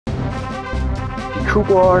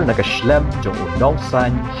Kubor nakaslem jong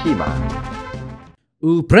unongsan Hima.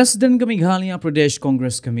 President Meghalaya Pradesh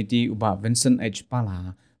Congress Committee uba Vincent H.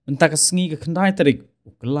 Pala mentakasngi ke kendai terik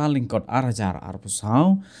ukelaling kot arajar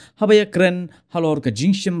arpusau Jingïakren halor ke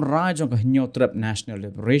Jingshim Raj ke Hnlc National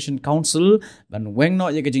Liberation Council dan Weng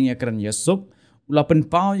no ye ke Jingïakren Ïasuk ula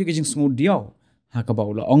penpau ye ke Jing Smudiau hakaba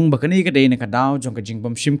ula ong bakani ke dei nakadau jong ke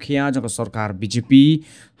Jingbom Shimkhia jong ke Sorkar BJP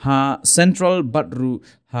ha Central Badru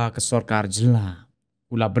ha ke Sorkar Jylla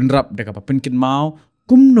ula benrap deka penkin mau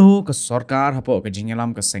kumno ke Sorkar hapo ke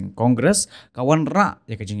Jingïakren ke seng Kongres kawan ra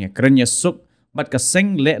ye ke Jingïakren Ïasuk bat ke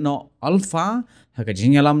seng lekno alfa ha ke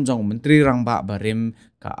Jingïakren jong menteri rangba barim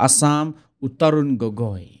ke Assam utarun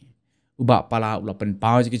gogoi uba pala ula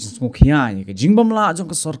penpau je ke Shimkhia ye ke Jingbom la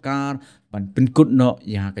jong ke Sorkar ban penkut no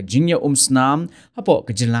ya ke Jingïakren snam hapo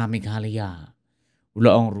ke Jylla Meghalaya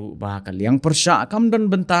ula ong ru ba ke liang persya kam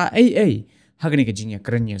dan benta ha ke ni ke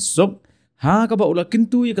Jingïakren Ïasuk ha kaba ula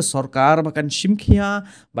kintu ye ke Sorkar makan Shimkhia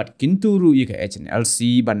bat kintu ru ye ke Hnlc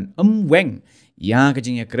ban Weng ya ke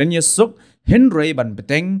Jingïakren Ïasuk Henry ban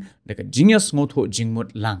beteng de ke Jingïas ngotho jingmut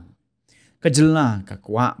lang ke Jylla ke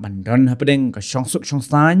kwa bandon ha pedeng ke syongsuk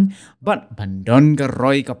syongstan bat bandon ke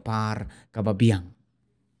roy ke par ke babiang.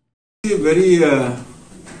 Very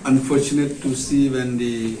unfortunate to see when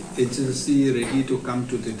the agency ready to come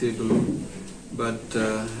to the table, but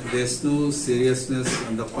there's no seriousness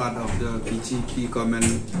on the part of the BJP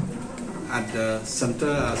government at the center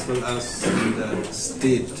as well as in the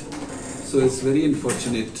state. So it's very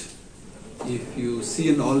unfortunate. If you see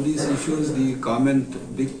in all these issues, the government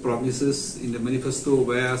big promises in the manifesto,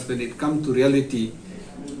 whereas when it comes to reality,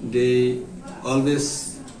 they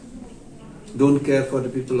always don't care for the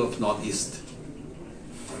people of Northeast.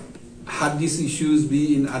 Had these issues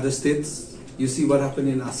be in other states, you see what happened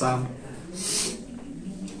in Assam.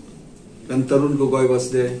 When Tarun Gogoi was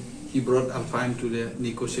there, he brought Alpine to the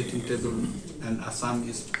negotiating table, and Assam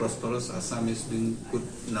is prosperous, Assam is doing good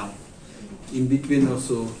now. In between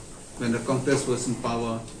also, when the Congress was in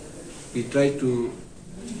power, we tried to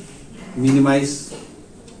minimize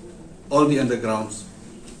all the undergrounds.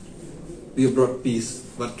 We brought peace.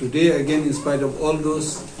 But today, again, in spite of all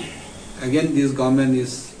those, again, this government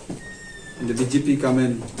is, and the BJP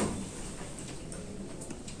government,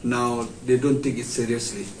 now they don't take it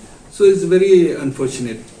seriously. So it's very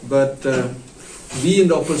unfortunate. But we in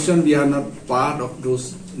the opposition, we are not part of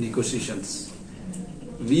those negotiations.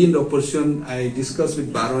 We in the opposition, I discussed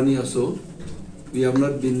with Baroni also, we have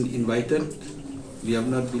not been invited, we have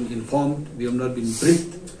not been informed, we have not been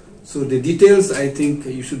briefed. So the details, I think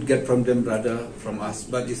you should get from them rather from us.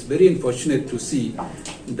 But it's very unfortunate to see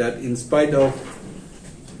that in spite of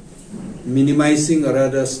minimizing or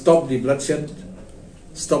rather stop the bloodshed,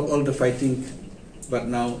 stop all the fighting, but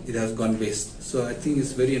now it has gone waste. So I think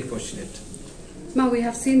it's very unfortunate. Now we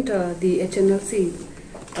have seen the Hnlc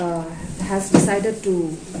has decided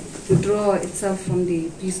to withdraw itself from the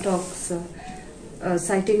peace talks,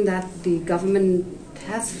 citing that the government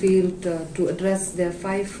has failed to address their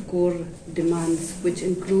 5 core demands, which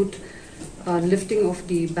include lifting of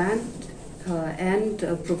the ban and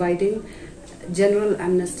providing general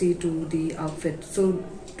amnesty to the outfit. So,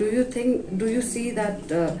 do you think that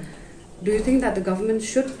the government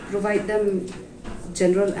should provide them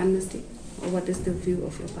general amnesty, or what is the view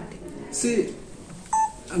of your party? See,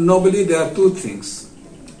 normally there are 2 things.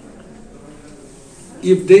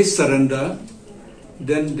 If they surrender,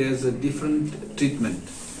 then there's a different treatment.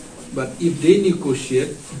 But if they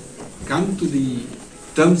negotiate, come to the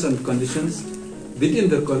terms and conditions within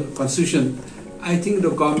the constitution, I think the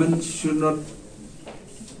government should not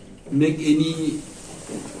make any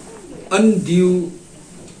undue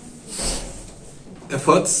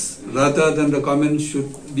efforts. Rather than the government should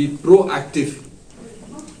be proactive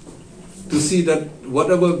to see that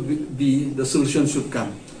whatever be the solution should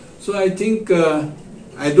come. So I think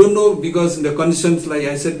I don't know, because in the conditions, like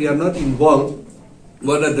I said, we are not involved.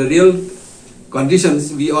 What are the real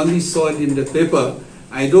conditions? We only saw it in the paper.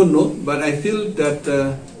 I don't know, but I feel that,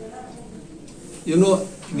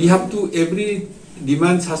 we have to, every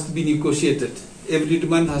demand has to be negotiated. Every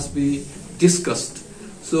demand has to be discussed.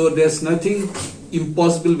 So there's nothing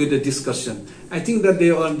impossible with the discussion. I think that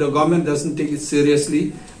the government doesn't take it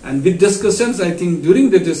seriously. And with discussions, I think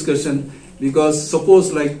during the discussion, because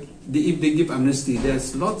suppose like, if they give amnesty,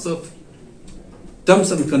 there's lots of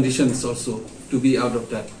terms and conditions also to be out of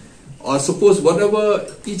that. Or suppose whatever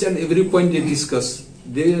each and every point they discuss,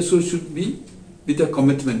 they also should be with a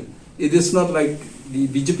commitment. It is not like the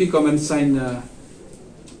BJP government signed a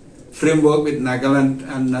framework with Nagaland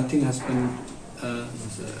and nothing has been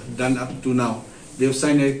done up to now. They have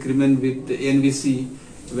signed an agreement with the NVC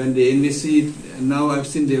when the NVC, now I've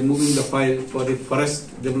seen they're moving the file for the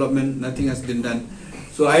forest development, nothing has been done.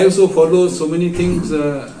 So I also follow so many things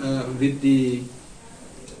with the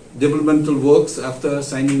developmental works after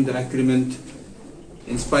signing the agreement.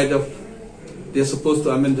 In spite of they're supposed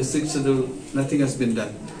to amend the 6th schedule, nothing has been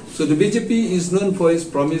done. So the BJP is known for its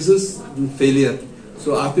promises and failure.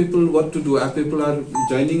 So are people what to do? Are people are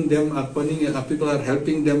joining them, are people are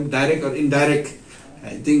helping them, direct or indirect?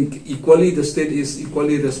 I think equally the state is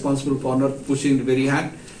equally responsible for not pushing very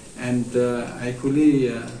hard, and I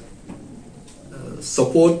fully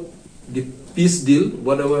support the peace deal,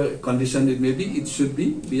 whatever condition it may be, it should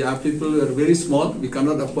be. We are people who are very small, we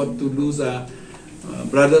cannot afford to lose our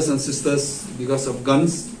brothers and sisters because of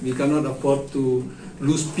guns, we cannot afford to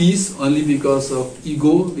lose peace only because of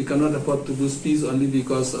ego, we cannot afford to lose peace only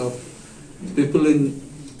because of people in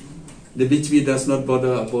the BJP does not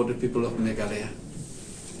bother about the people of Meghalaya.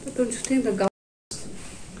 But don't you think the government...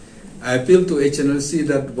 I appeal to Hnlc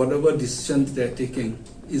that whatever decisions they are taking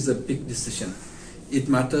is a big decision. It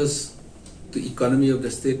matters to the economy of the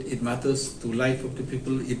state, it matters to life of the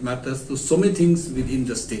people, it matters to so many things within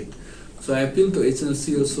the state. So I appeal to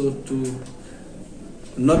Hnlc also to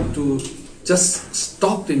not to just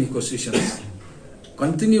stop the negotiations,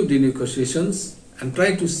 continue the negotiations and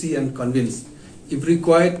try to see and convince. If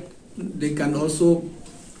required, they can also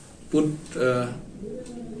put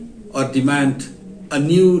or demand a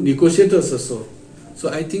new negotiators also. So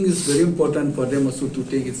I think it's very important for them also to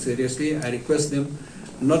take it seriously. I request them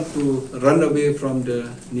not to run away from the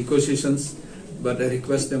negotiations, but I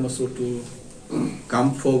request them also to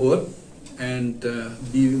come forward and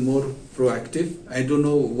be more proactive. I don't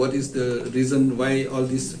know what is the reason why all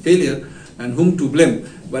this failure and whom to blame,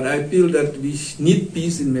 but I feel that we need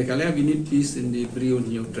peace in Meghalaya, we need peace in the Brio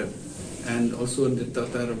New Trip, and also in the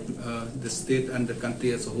total the state and the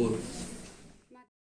country as a whole.